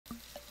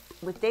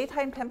With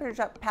daytime temperatures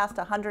up past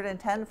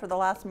 110 for the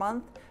last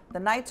month, the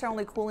nights are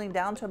only cooling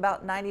down to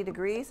about 90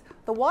 degrees.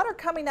 The water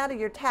coming out of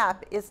your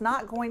tap is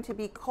not going to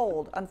be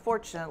cold,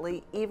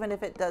 unfortunately, even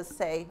if it does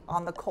say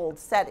on the cold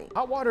setting.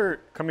 Hot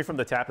water coming from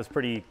the tap is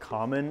pretty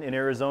common in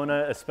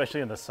Arizona,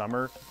 especially in the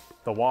summer.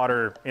 The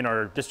water in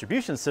our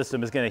distribution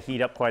system is going to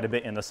heat up quite a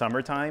bit in the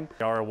summertime.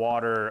 Our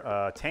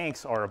water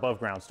tanks are above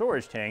ground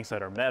storage tanks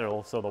that are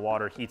metal, so the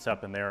water heats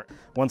up in there.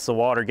 Once the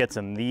water gets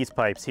in these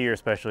pipes here,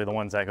 especially the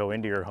ones that go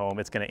into your home,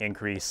 it's going to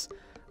increase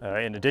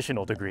in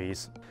additional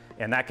degrees.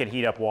 And that could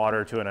heat up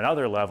water to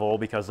another level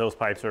because those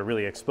pipes are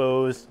really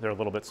exposed. They're a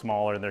little bit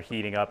smaller and they're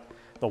heating up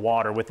the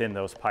water within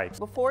those pipes.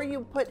 Before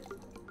you put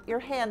your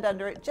hand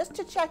under it, just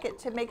to check it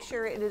to make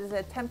sure it is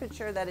a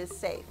temperature that is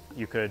safe.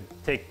 You could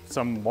take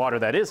some water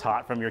that is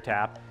hot from your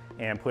tap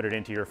and put it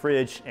into your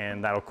fridge,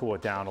 and that'll cool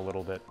it down a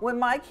little bit. When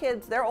my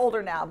kids, they're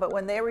older now, but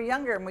when they were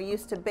younger and we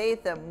used to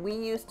bathe them, we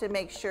used to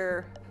make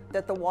sure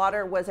that the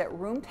water was at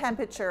room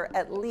temperature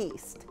at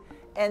least.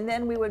 And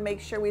then we would make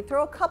sure we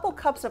throw a couple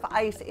cups of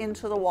ice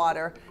into the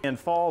water. In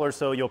fall or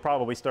so, you'll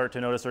probably start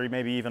to notice, or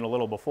maybe even a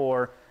little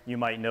before, you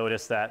might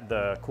notice that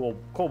the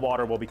cold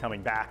water will be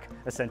coming back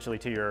essentially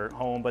to your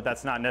home, but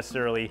that's not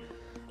necessarily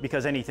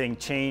because anything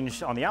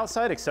changed on the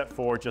outside except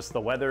for just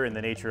the weather and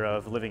the nature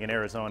of living in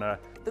Arizona.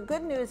 The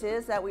good news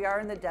is that we are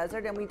in the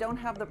desert and we don't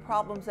have the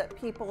problems that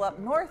people up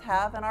north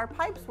have, and our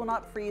pipes will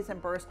not freeze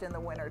and burst in the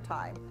winter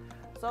time.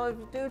 So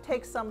do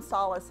take some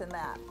solace in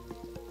that.